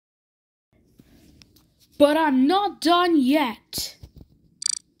But I'm not done yet.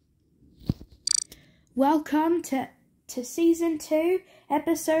 Welcome to Season 2,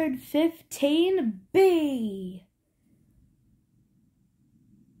 Episode 15b.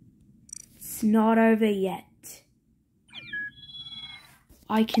 It's not over yet.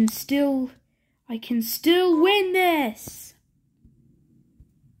 I can still win this.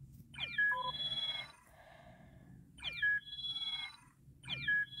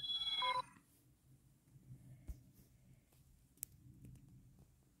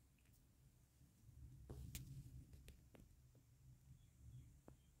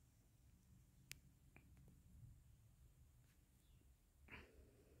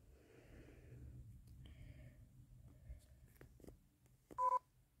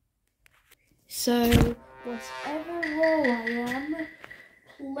 So, whatever role I am,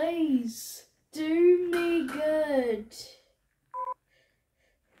 please do me good.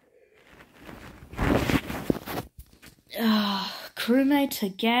 Crewmate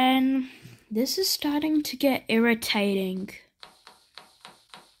again. This is starting to get irritating.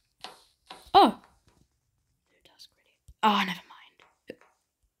 Oh! Oh, never mind.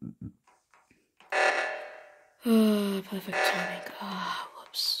 Oh, perfect timing. Ah,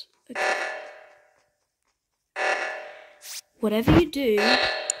 whoops. Okay. Whatever you do,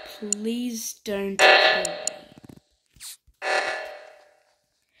 please don't kill me.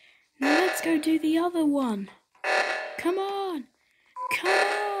 Now let's go do the other one. Come on! Come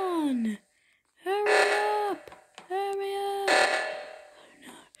on! Hurry up! Hurry up! Oh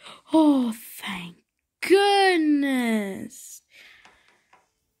no. Oh, thank goodness!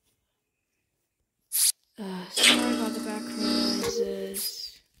 Sorry about the background noises.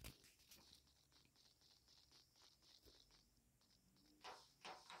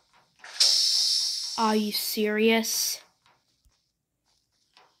 Are you serious?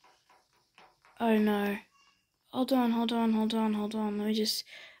 Oh no. Hold on. Let me just,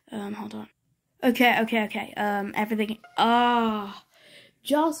 hold on. Okay. Everything,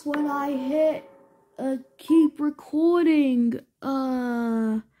 just when I hit, keep recording,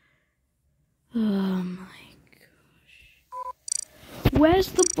 oh my gosh. Where's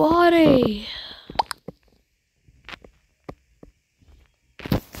the body?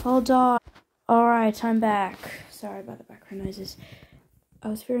 Hold on. Alright, I'm back. Sorry about the background noises. I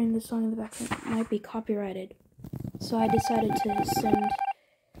was fearing the song in the background might be copyrighted. So I decided to send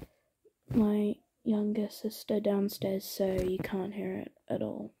my younger sister downstairs so you can't hear it at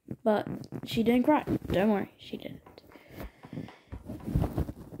all. But she didn't cry. Don't worry, she didn't.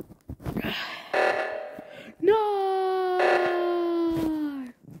 No!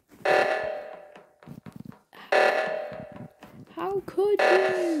 How could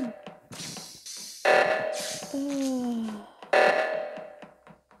you?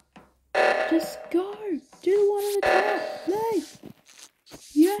 Just go. Do the one on the top, please.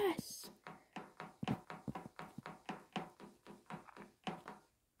 Yes.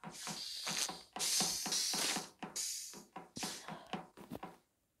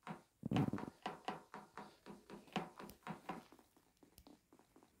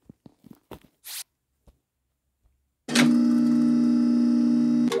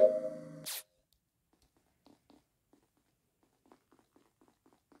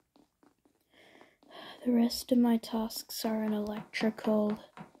 The rest of my tasks are in electrical.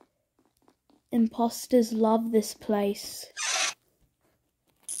 Impostors love this place.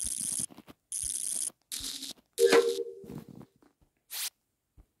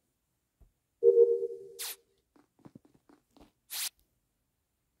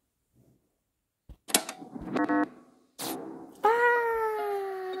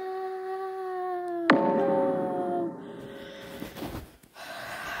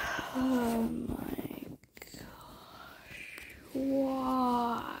 Oh my gosh.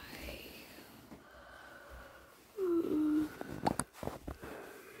 Why?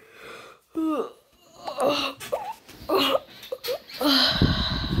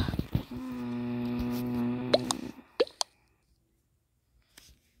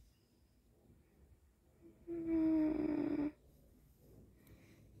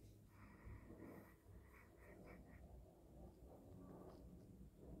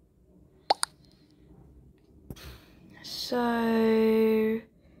 So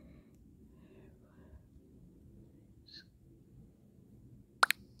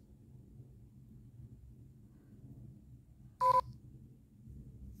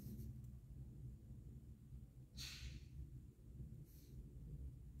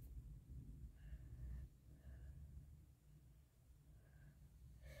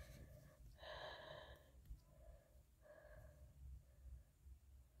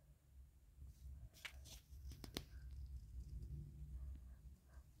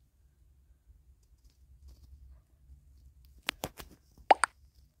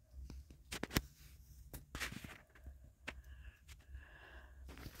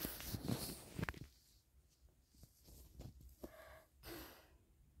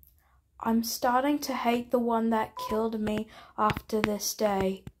I'm starting to hate the one that killed me after this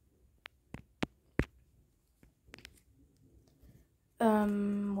day.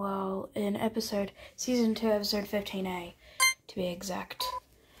 Well, in season 2, episode 15a, to be exact.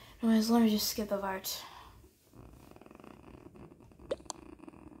 Anyways, let me just skip the vote.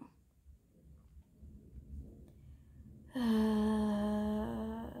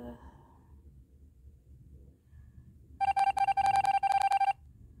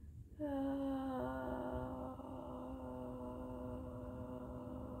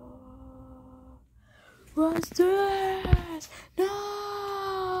 What's this? No!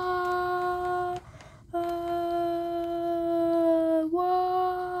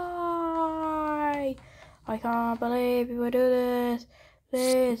 Why? I can't believe you would do this.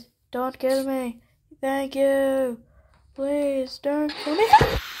 Please, don't kill me. Thank you. Please, don't kill me.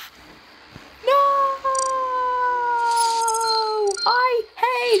 No! I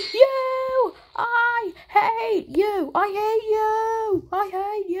hate you! I hate you! I hate you! I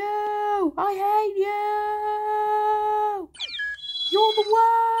hate you! I hate you! You're the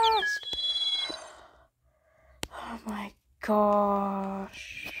worst! Oh my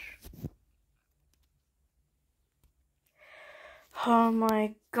gosh. Oh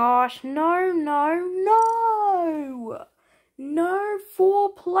my gosh. No, no, no! No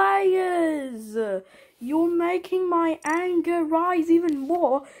 4 players! You're making my anger rise even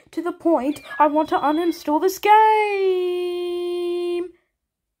more to the point I want to uninstall this game!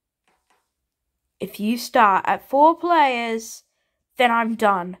 If you start at 4 players, then I'm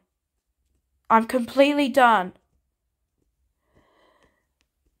done. I'm completely done.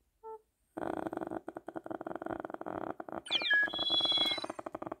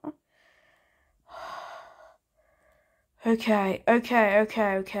 Okay.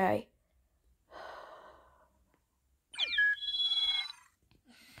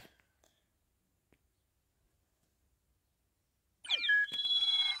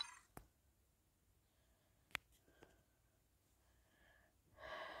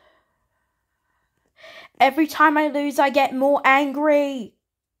 Every time I lose, I get more angry.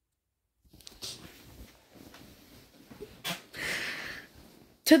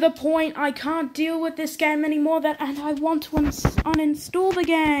 To the point I can't deal with this game anymore, and I want to uninstall the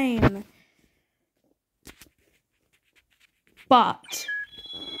game. But,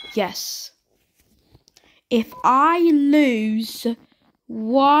 yes, if I lose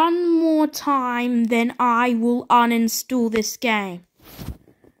one more time, then I will uninstall this game.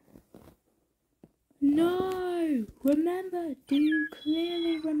 No, remember, do you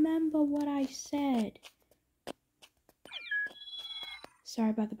clearly remember what I said? Sorry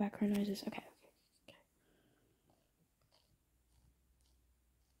about the background noises. Okay.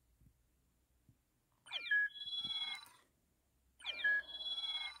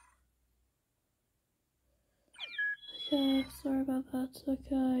 Okay, sorry about that.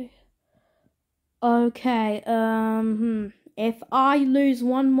 Okay. Okay, if I lose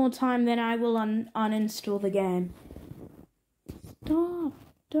one more time, then I will uninstall the game. Stop.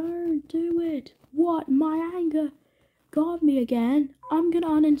 Don't do it. What? My anger got me again. I'm gonna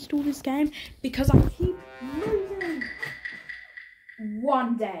uninstall this game because I keep losing.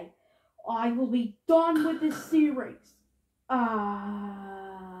 One day, I will be done with this series.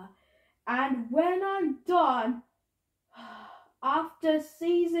 And when I'm done, after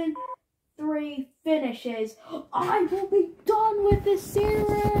season 3 finishes, I will be done with this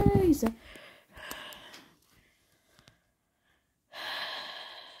series.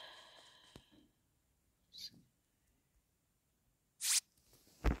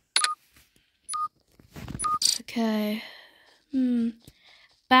 Okay.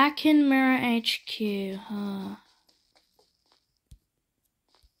 Back in Mirror HQ, huh?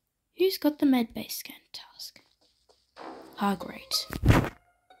 Who's got the medbay scan task? Great.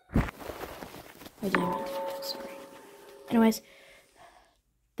 I didn't mean to do that, sorry. Anyways,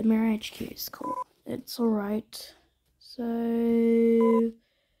 the Mirror HQ is cool. It's alright. So,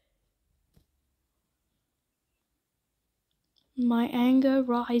 my anger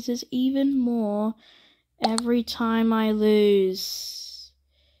rises even more every time I lose.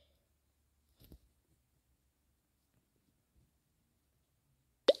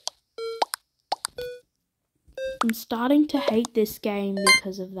 I'm starting to hate this game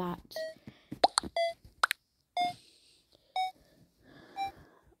because of that.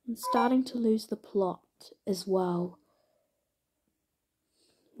 I'm starting to lose the plot as well.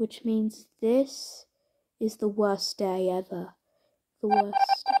 Which means this is the worst day ever. The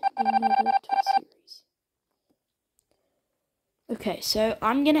worst ending ever to a series. Okay, so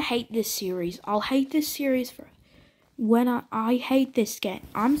I'm gonna hate this series. I'll hate this series for when I hate this game.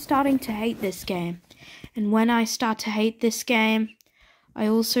 I'm starting to hate this game. And when I start to hate this game, I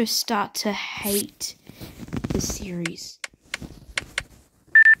also start to hate the series.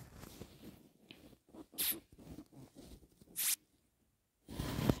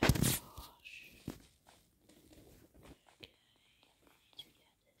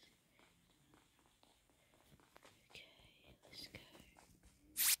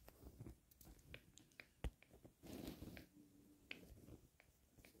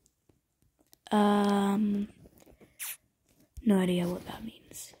 No idea what that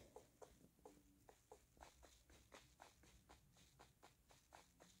means.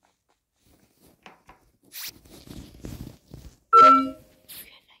 Okay,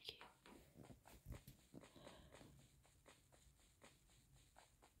 thank you.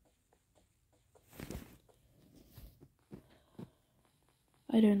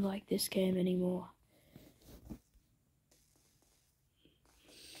 I don't like this game anymore.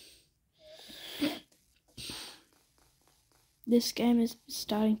 This game is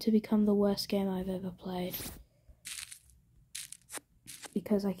starting to become the worst game I've ever played.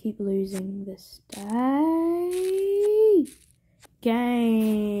 Because I keep losing this game.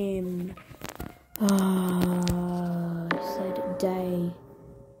 I said day.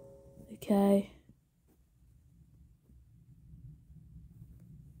 Okay.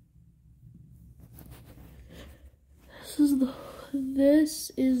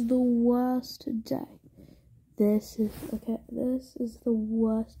 This is the worst day. This is the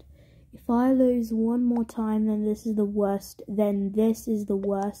worst. If I lose one more time, then this is the worst. Then this is the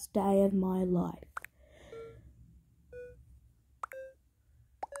worst day of my life.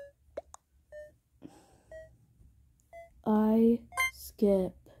 I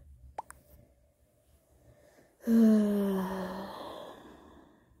skip.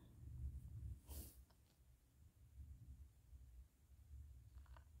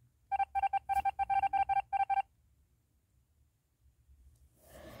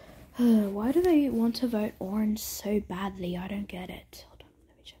 Why do they want to vote orange so badly? I don't get it. Hold on,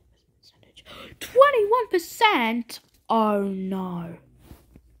 let me check this percentage. 21%? Oh no.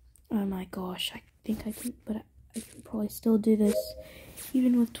 Oh my gosh, I think I can, but I can probably still do this,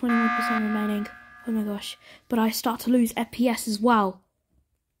 even with 21% remaining. Oh my gosh, but I start to lose FPS as well.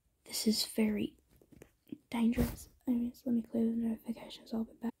 This is very dangerous. Anyways, let me clear the notifications, I'll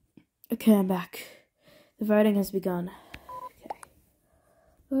be back. Okay, I'm back. The voting has begun.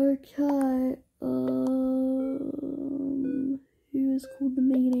 Okay, who has called the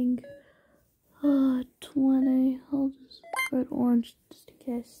meeting? 20, I'll just vote orange just in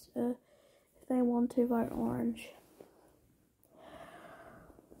case, if they want to vote orange.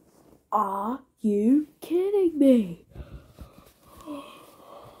 Are you kidding me?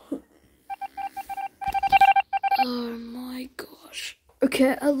 Oh my gosh. Okay,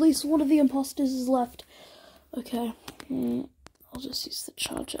 at least one of the imposters is left. Okay, I'll just use the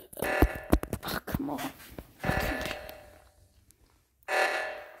charger. Oh, come on. Okay.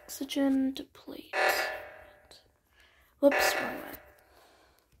 Oxygen deplete. Whoops, wrong way.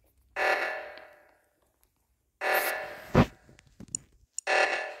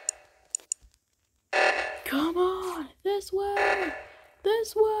 Come on! This way!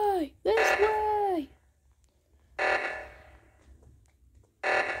 This way! This way!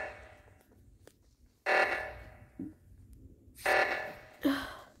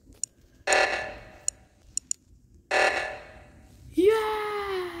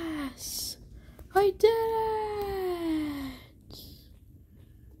 Yes! I did it!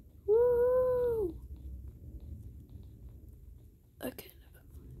 Woo! Okay, never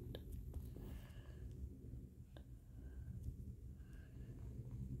mind.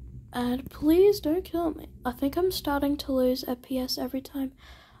 And please don't kill me. I think I'm starting to lose FPS every time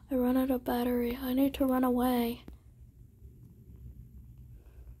I run out of battery. I need to run away.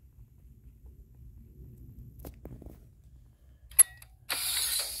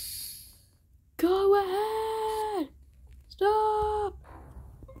 Go ahead! Stop!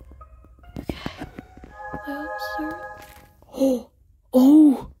 Okay. I hope so. Oh!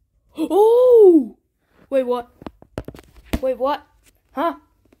 Oh! Oh! Wait, what? Wait, what? Huh?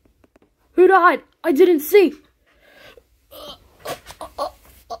 Who died? I didn't see!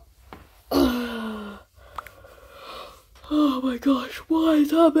 Oh my gosh, what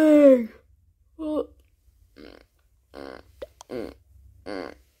is happening? Oh.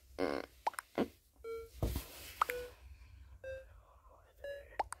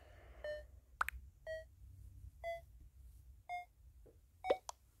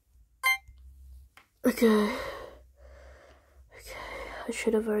 Okay, I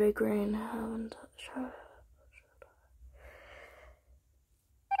should have voted green. I haven't.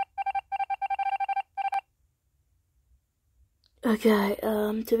 Okay,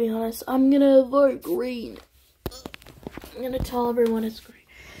 to be honest, I'm gonna vote green. I'm gonna tell everyone it's green.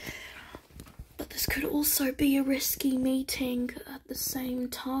 But this could also be a risky meeting at the same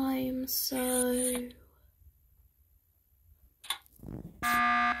time, so...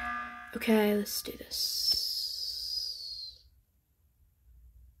 Okay, let's do this.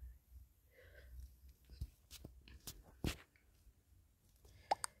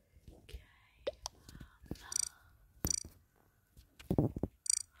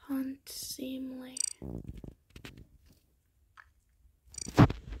 Unseemly.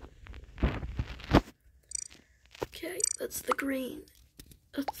 Okay, that's the green.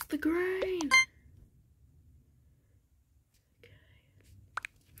 That's the green.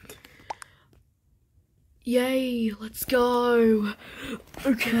 Okay. Yay, let's go.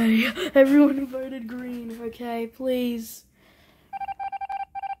 Okay, everyone voted green. Okay, please.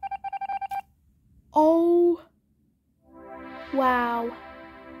 Oh. Wow.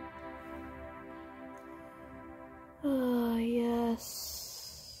 Oh,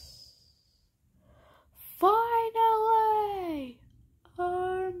 yes. Finally!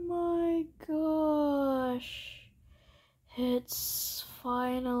 Oh my gosh. It's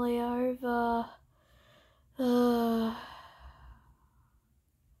finally over. Oh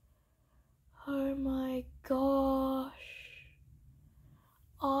my gosh.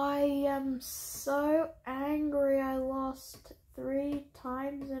 I am so angry I lost 3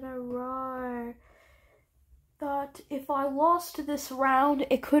 times in a row. That if I lost this round,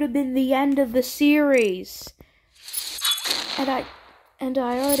 it could have been the end of the series. And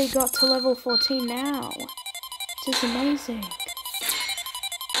I already got to level 14 now. Which is amazing.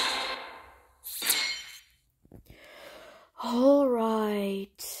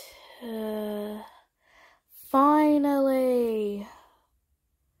 Alright. Finally.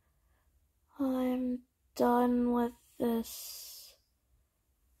 I'm done with this.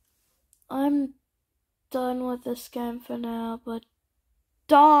 I'm done with this game for now, but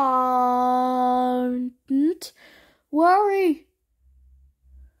don't worry.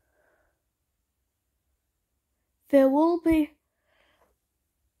 There will be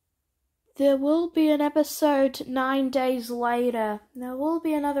an episode 9 days later. There will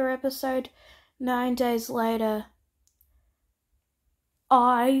be another episode 9 days later.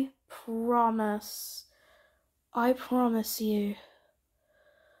 I promise. I promise you.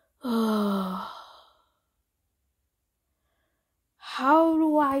 Oh. How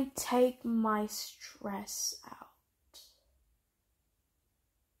do I take my stress out?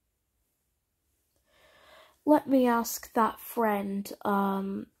 Let me ask that friend.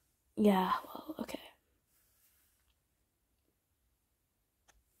 Yeah, well, okay.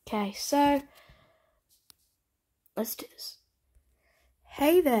 Okay, so let's do this.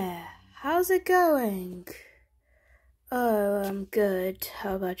 Hey there, how's it going? Oh, I'm good.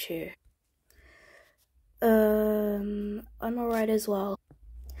 How about you? I'm alright as well.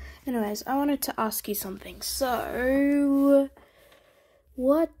 Anyways, I wanted to ask you something. So,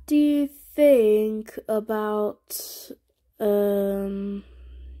 what do you think about,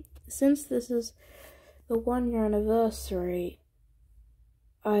 since this is the 1-year anniversary,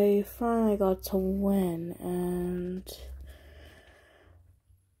 I finally got to win, and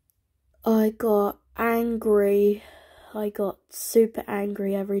I got angry. I got super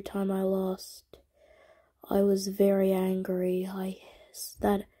angry every time I lost. I was very angry. I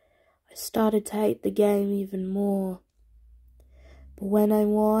started to hate the game even more. But when I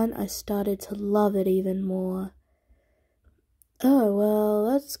won, I started to love it even more. Oh, well,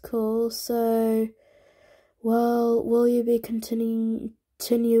 that's cool. So, well, will you be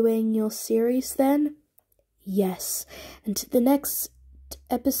continuing your series then? Yes. And the next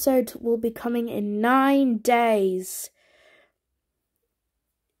episode will be coming in 9 days.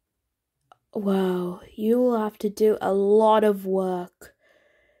 Wow, you will have to do a lot of work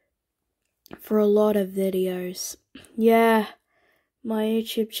for a lot of videos. Yeah, my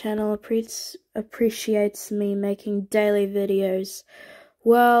YouTube channel appreciates me making daily videos.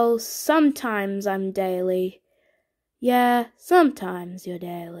 Well, sometimes I'm daily. Yeah, sometimes you're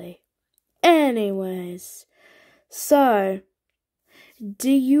daily. Anyways, so,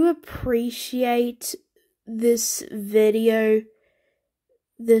 do you appreciate this video,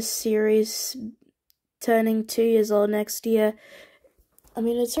 this series turning 2 years old next year? I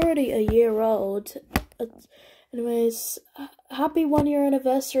mean, it's already a year old. Anyways, happy 1-year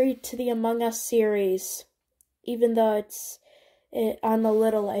anniversary to the Among Us series. Even though I'm a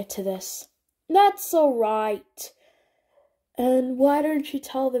little late to this. That's alright. And why don't you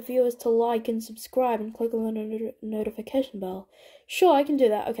tell the viewers to like and subscribe and click on the notification bell? Sure, I can do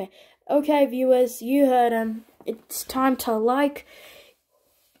that. Okay. Okay, viewers, you heard him. It's time to like.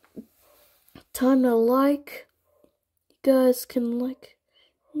 Time to like. You guys can like.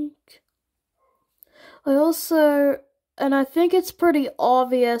 And I think it's pretty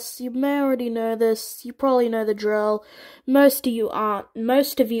obvious. You may already know this. You probably know the drill. Most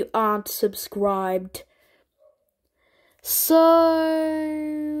of you aren't subscribed. So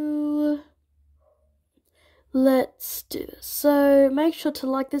let's do this. So make sure to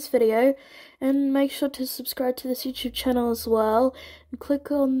like this video and make sure to subscribe to this YouTube channel as well. And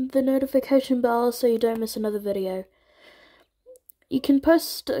click on the notification bell so you don't miss another video. You can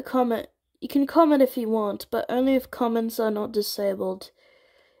post a comment. You can comment if you want, but only if comments are not disabled.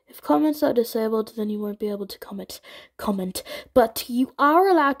 If comments are disabled, then you won't be able to comment. But you are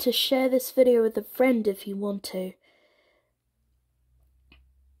allowed to share this video with a friend if you want to.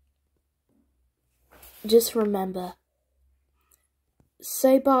 Just remember.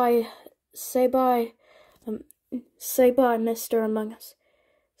 Say bye, Mr. Among Us.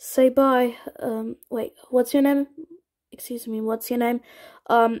 Say bye, wait, what's your name? Excuse me, what's your name?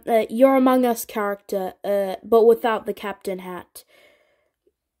 Your Among Us character, but without the captain hat.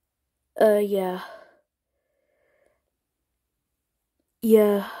 Yeah.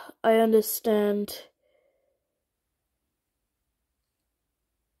 Yeah, I understand.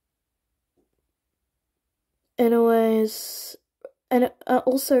 Anyways, and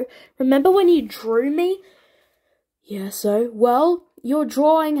also, remember when you drew me? Yeah, so, well, your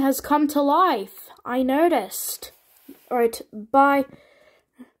drawing has come to life. I noticed. Alright, bye.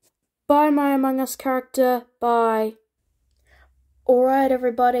 Bye, my Among Us character. Bye. Alright,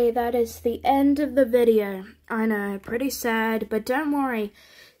 everybody, that is the end of the video. I know, pretty sad, but don't worry.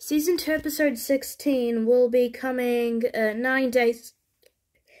 Season 2, Episode 16 will be coming 9 days...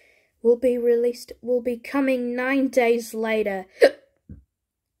 will be coming 9 days later.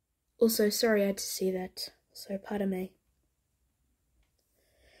 Also, sorry I had to see that. So, pardon me.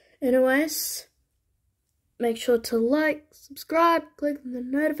 Anyways, make sure to like, subscribe, click the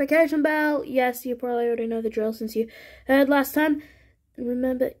notification bell. Yes, you probably already know the drill since you heard last time. And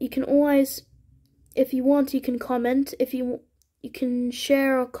remember, you can always, if you want, you can comment. If you can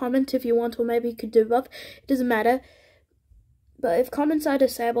share or comment if you want, or maybe you could do both. It doesn't matter. But if comments are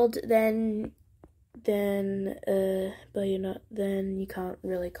disabled, then you can't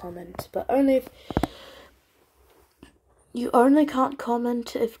really comment. But only if you only can't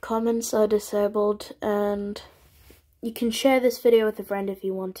comment if comments are disabled, and you can share this video with a friend if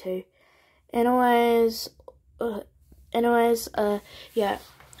you want to. Anyways, yeah,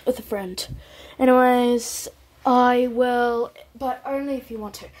 with a friend. Anyways, I will, but only if you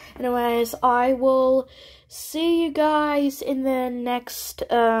want to. Anyways, I will see you guys in the next,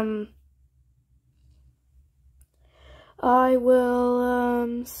 I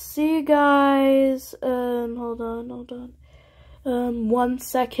will, see you guys, hold on, 1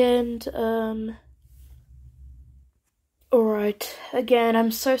 second, alright, again,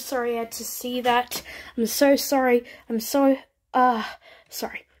 I'm so sorry I had to see that, I'm so sorry, sorry.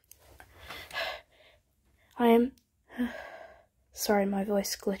 I am, sorry, my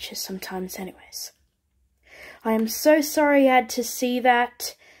voice glitches sometimes, anyways. I am so sorry I had to see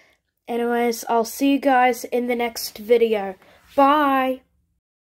that. Anyways, I'll see you guys in the next video. Bye!